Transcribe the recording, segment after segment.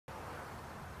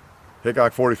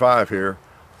Hickok 45 here,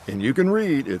 and you can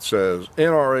read, it says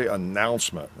NRA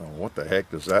Announcement. Well, what the heck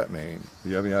does that mean? Do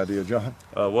you have any idea, John?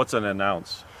 What's an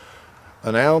announce?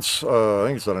 Announce, I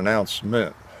think it's an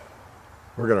announcement.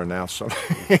 We're going to announce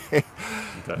something.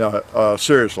 Okay. No,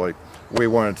 seriously, we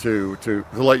wanted to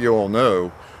let you all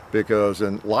know, because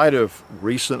in light of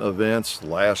recent events,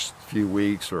 last few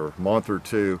weeks or month or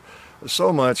two,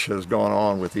 so much has gone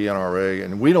on with the NRA,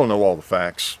 and we don't know all the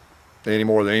facts any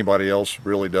more than anybody else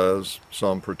really does.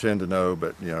 Some pretend to know,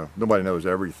 but nobody knows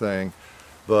everything.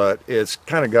 But it's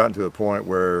kind of gotten to the point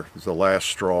where it's the last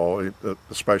straw,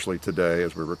 especially today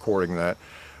as we're recording that.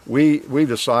 We've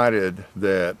decided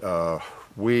that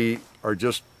we are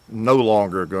just no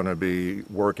longer going to be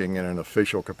working in an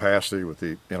official capacity with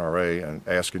the NRA and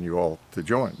asking you all to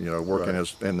join, working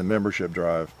as in the membership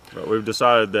drive. Right. We've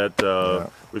decided that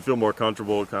we feel more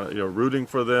comfortable kind of rooting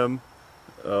for them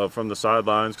from the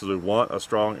sidelines, because we want a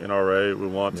strong NRA. We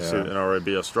want to see the NRA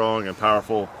be a strong and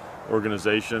powerful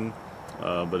organization.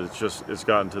 But it's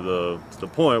gotten to the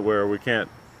point where we can't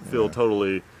feel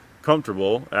totally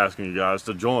comfortable asking you guys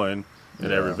to join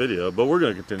in every video. But we're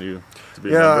going to continue to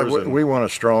be members. We want a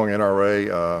strong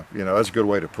NRA. That's a good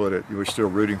way to put it. We're still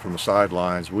rooting from the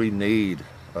sidelines. We need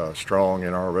a strong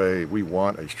NRA. We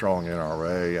want a strong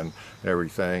NRA and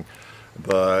everything.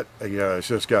 But it's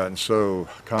just gotten so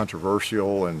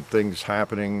controversial, and things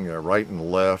happening right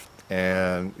and left,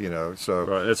 and so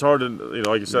right. It's hard to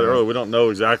like you said earlier, we don't know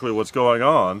exactly what's going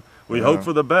on. We hope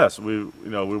for the best. We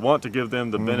want to give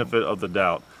them the benefit of the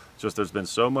doubt. It's just there's been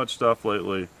so much stuff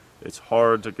lately. It's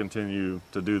hard to continue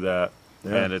to do that,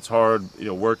 and it's hard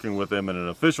working with them in an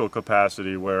official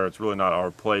capacity where it's really not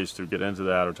our place to get into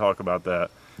that or talk about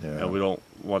that. And we don't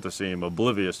want to seem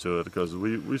oblivious to it, because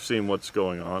we've seen what's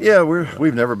going on. Yeah,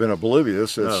 we've never been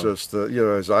oblivious. It's just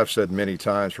as I've said many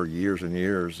times for years and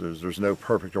years, there's no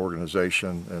perfect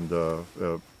organization, and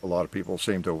a lot of people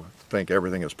seem to think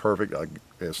everything is perfect.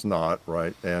 It's not,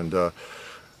 right? And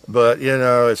but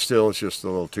it's just a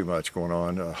little too much going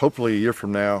on. Hopefully a year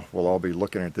from now we'll all be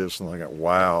looking at this and like,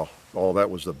 wow, that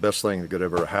was the best thing that could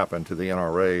ever happen to the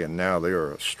NRA, and now they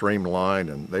are streamlined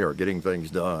and they are getting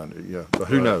things done. But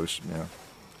who knows?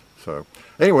 So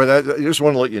anyway, I just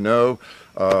want to let you know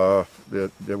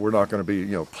that we're not going to be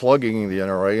plugging the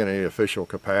NRA in any official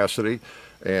capacity,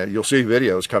 and you'll see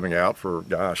videos coming out for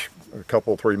a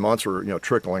couple 3 months, or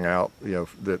trickling out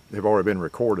that have already been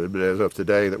recorded. But as of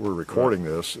today that we're recording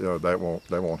this, that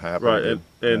won't happen. Right.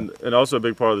 And also a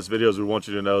big part of this video is we want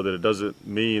you to know that it doesn't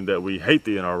mean that we hate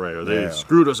the NRA, or they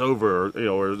screwed us over,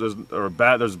 or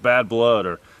there's bad blood,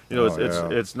 or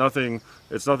it's nothing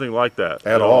like that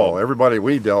at all. Everybody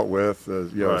we dealt with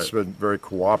it's been very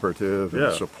cooperative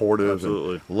and supportive.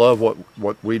 Absolutely. And love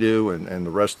what we do, and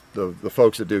the rest of the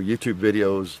folks that do YouTube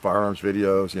videos, firearms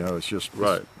videos. It's just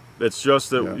right. It's just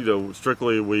that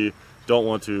strictly we don't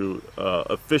want to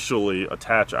officially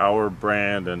attach our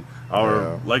brand and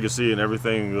our legacy and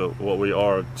everything what we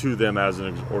are to them as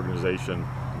an organization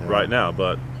right now.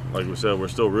 But like we said, we're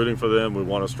still rooting for them. We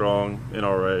want a strong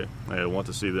NRA, and want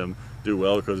to see them do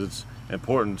well, because it's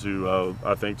important to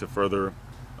I think to further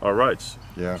our rights.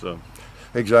 So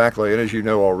exactly. And as you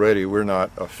know already, we're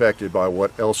not affected by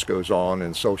what else goes on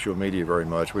in social media very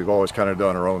much. We've always kind of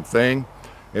done our own thing,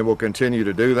 and we'll continue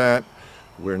to do that.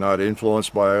 We're not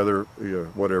influenced by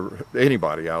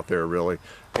anybody out there really,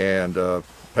 and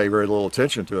pay very little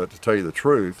attention to it, to tell you the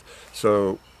truth.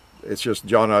 So it's just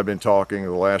John and I have been talking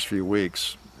the last few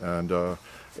weeks, and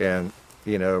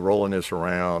rolling this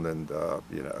around, and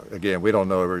again, we don't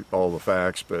know all the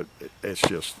facts, but it's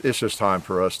just time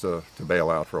for us to bail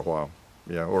out for a while,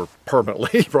 or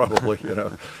permanently probably.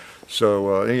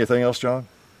 So anything else, John?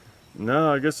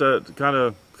 No, I guess that kind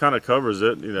of covers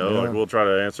it. Like we'll try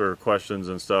to answer questions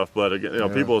and stuff, but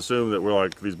again, people assume that we're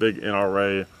like these big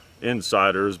NRA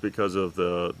insiders because of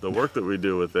the work that we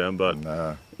do with them, but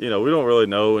we don't really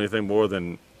know anything more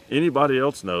than anybody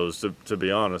else knows, to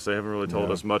be honest. They haven't really told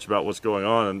us much about what's going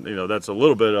on, and that's a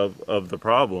little bit of the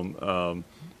problem.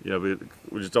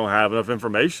 We just don't have enough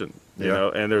information,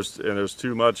 and there's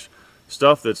too much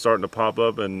stuff that's starting to pop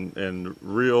up in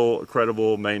real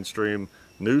credible mainstream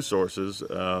news sources.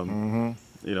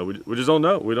 We just don't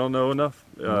know. We don't know enough,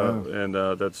 and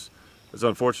that's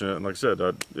unfortunate. And like I said,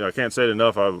 I can't say it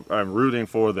enough. I'm rooting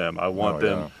for them. I want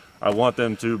them. I want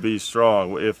them to be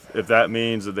strong. If that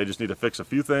means that they just need to fix a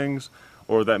few things,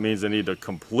 or that means they need to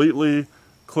completely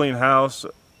clean house.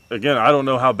 Again, I don't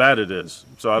know how bad it is,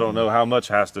 so I don't know how much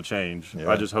has to change.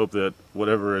 I just hope that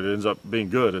whatever it ends up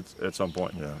being good at some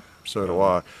point. So do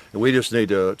I. And we just need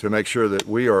to make sure that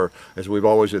we are, as we've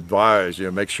always advised,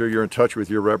 make sure you're in touch with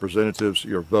your representatives,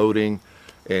 you're voting,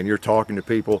 and you're talking to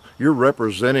people, you're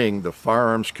representing the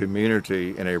firearms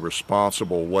community in a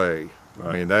responsible way.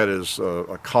 I mean, that is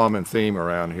a common theme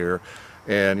around here.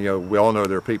 And, you know, we all know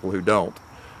there are people who don't.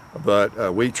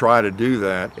 But we try to do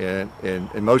that,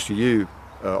 and most of you,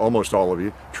 almost all of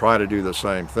you, try to do the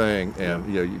same thing.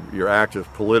 And, you know, you're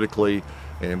active politically,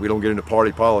 and we don't get into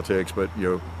party politics, but, you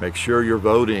know, make sure you're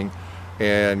voting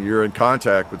and you're in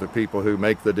contact with the people who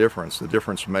make the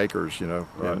difference makers, you know.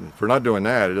 Right. And if we're not doing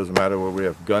that, it doesn't matter whether we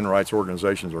have gun rights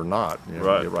organizations or not. You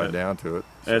know, get right down to it.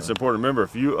 And it's important to remember,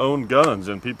 if you own guns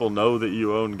and people know that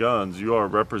you own guns, you are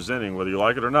representing, whether you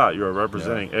like it or not, you are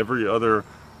representing every other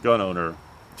gun owner.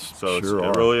 So it's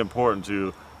really important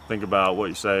to think about what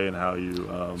you say and how you...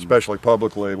 especially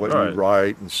publicly, what you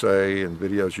write and say and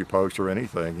videos you post or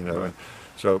anything, you know. And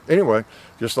so anyway,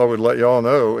 just thought we'd let you all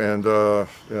know, and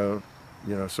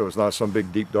you know, so it's not some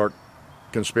big, deep, dark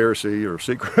conspiracy or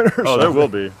secret or something. Oh, there will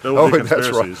be. There will be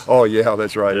conspiracies. That's right. Oh, yeah,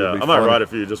 that's right. Yeah, I might write it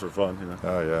for you just for fun. You know?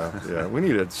 Oh, yeah, yeah. We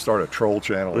need to start a troll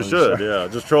channel. We should, yeah.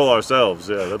 Just troll ourselves.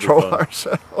 Yeah, that'd be troll fun.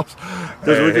 ourselves.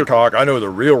 Hey, Hickok, I know the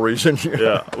real reason.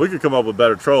 Yeah, we could come up with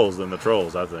better trolls than the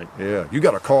trolls, I think. Yeah, you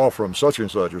got a call from such and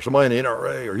such, or somebody in the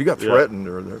NRA, or you got threatened,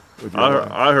 or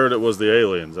I heard it was the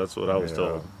aliens. That's what I was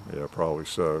told. Yeah, probably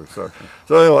so. So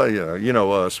anyway, you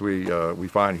know us. We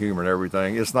find humor in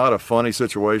everything. It's not a funny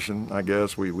situation, I guess.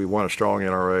 We want a strong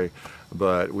NRA,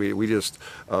 but we just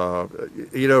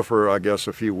you know, for I guess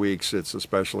a few weeks, it's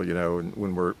especially, you know,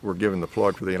 when we're giving the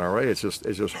plug for the NRA, it's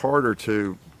just harder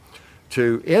to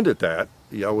end at that.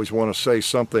 You always want to say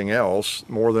something else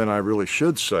more than I really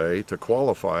should say to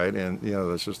qualify it, and you know,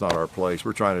 that's just not our place.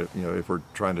 We're trying to, you know, if we're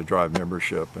trying to drive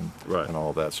membership and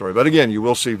all that. Sorry, but again, you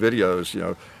will see videos, you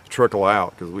know, trickle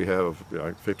out, because we have, you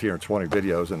know, 15 or 20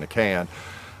 videos in the can.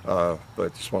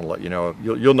 But just want to let you know,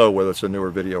 you'll know whether it's a newer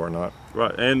video or not.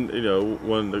 Right, and you know,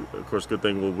 of course, good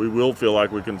thing we will feel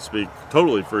like we can speak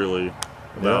totally freely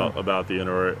about the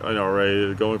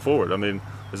NRA going forward. I mean,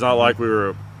 it's not like we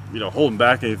were, you know, holding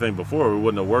back anything before. We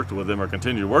wouldn't have worked with them or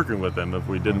continued working with them if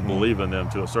we didn't believe in them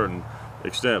to a certain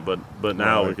extent. But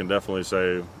now we can definitely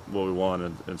say what we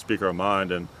want and speak our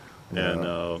mind, and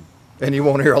you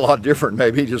won't hear a lot different.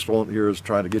 Maybe you just won't hear us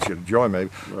trying to get you to join. Maybe.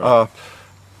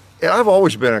 And I've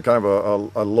always been a kind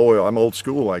of a loyal. I'm old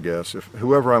school, I guess. If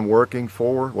whoever I'm working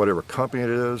for, whatever company it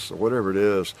is, or whatever it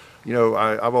is, you know,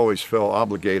 I've always felt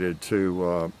obligated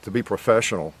to be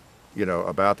professional, you know,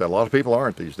 about that. A lot of people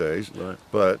aren't these days,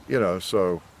 but you know,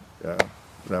 so you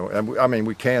know, and I mean,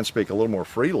 we can speak a little more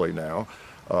freely now,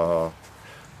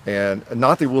 and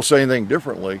not that we'll say anything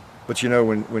differently, but you know,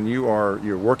 when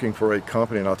you're working for a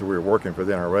company, not that we're working for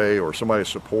the NRA or somebody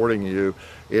supporting you,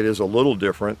 it is a little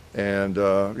different, and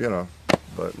you know,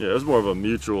 but yeah, it's more of a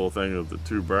mutual thing of the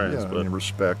two brands, but and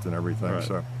respect and everything.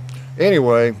 So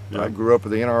anyway, I grew up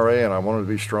with the NRA, and I wanted to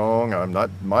be strong.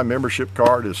 My membership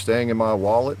card is staying in my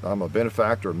wallet. I'm a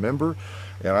benefactor member,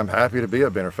 and I'm happy to be a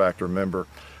benefactor member.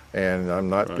 And I'm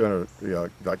not going to, you know,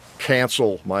 like,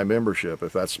 cancel my membership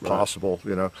if that's possible.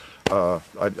 You know,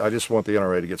 I just want the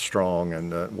NRA to get strong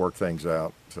and work things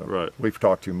out. So we've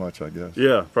talked too much, I guess.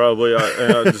 Yeah, probably.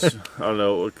 I don't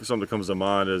know. Something that comes to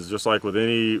mind is just like with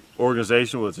any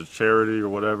organization, whether it's a charity or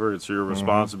whatever, it's your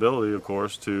responsibility, of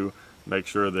course, to make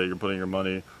sure that you're putting your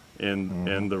money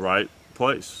in the right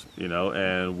place. You know,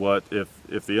 and what if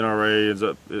the NRA ends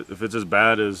up, if it's as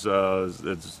bad as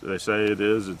they say it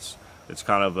is, it's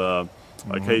kind of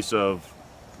a case of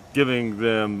giving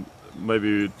them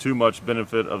maybe too much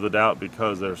benefit of the doubt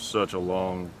because there's such a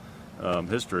long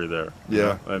history there.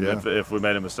 Yeah. And if we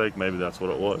made a mistake, maybe that's what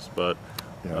it was. But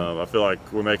I feel like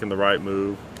we're making the right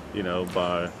move, you know,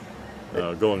 by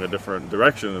going a different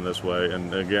direction in this way.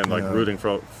 And again, like rooting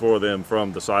for them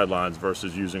from the sidelines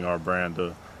versus using our brand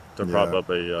to prop up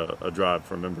a drive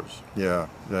for members. Yeah.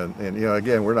 And you know,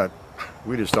 again,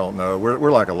 we just don't know.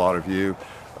 We're like a lot of you.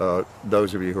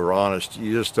 Those of you who are honest,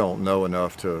 you just don't know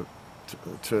enough to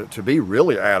be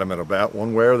really adamant about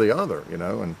one way or the other, you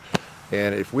know.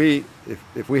 And if we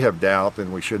have doubt,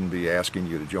 then we shouldn't be asking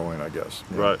you to join, I guess.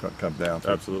 Come down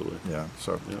to absolutely. Yeah.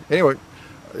 So anyway,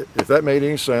 if that made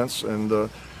any sense,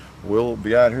 and we'll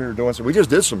be out here doing some. We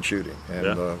just did some shooting,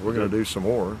 and we're going to do some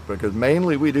more, because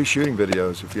mainly we do shooting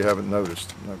videos. If you haven't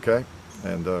noticed, okay,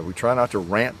 and we try not to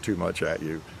rant too much at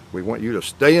you. We want you to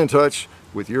stay in touch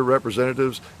with your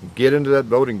representatives, get into that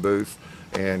voting booth,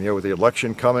 and you know, with the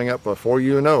election coming up before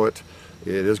you know it,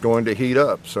 it is going to heat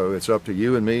up. So it's up to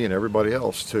you and me and everybody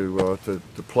else to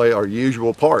play our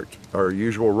usual part, our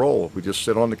usual role. If we just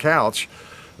sit on the couch,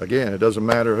 again, it doesn't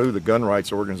matter who the gun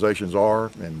rights organizations are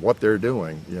and what they're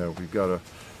doing. You know, we've got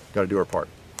to do our part.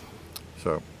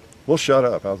 So we'll shut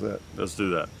up. How's that? Let's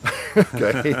do that.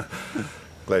 Okay.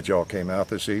 glad y'all came out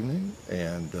this evening,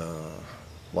 and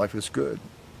life is good.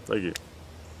 Thank you.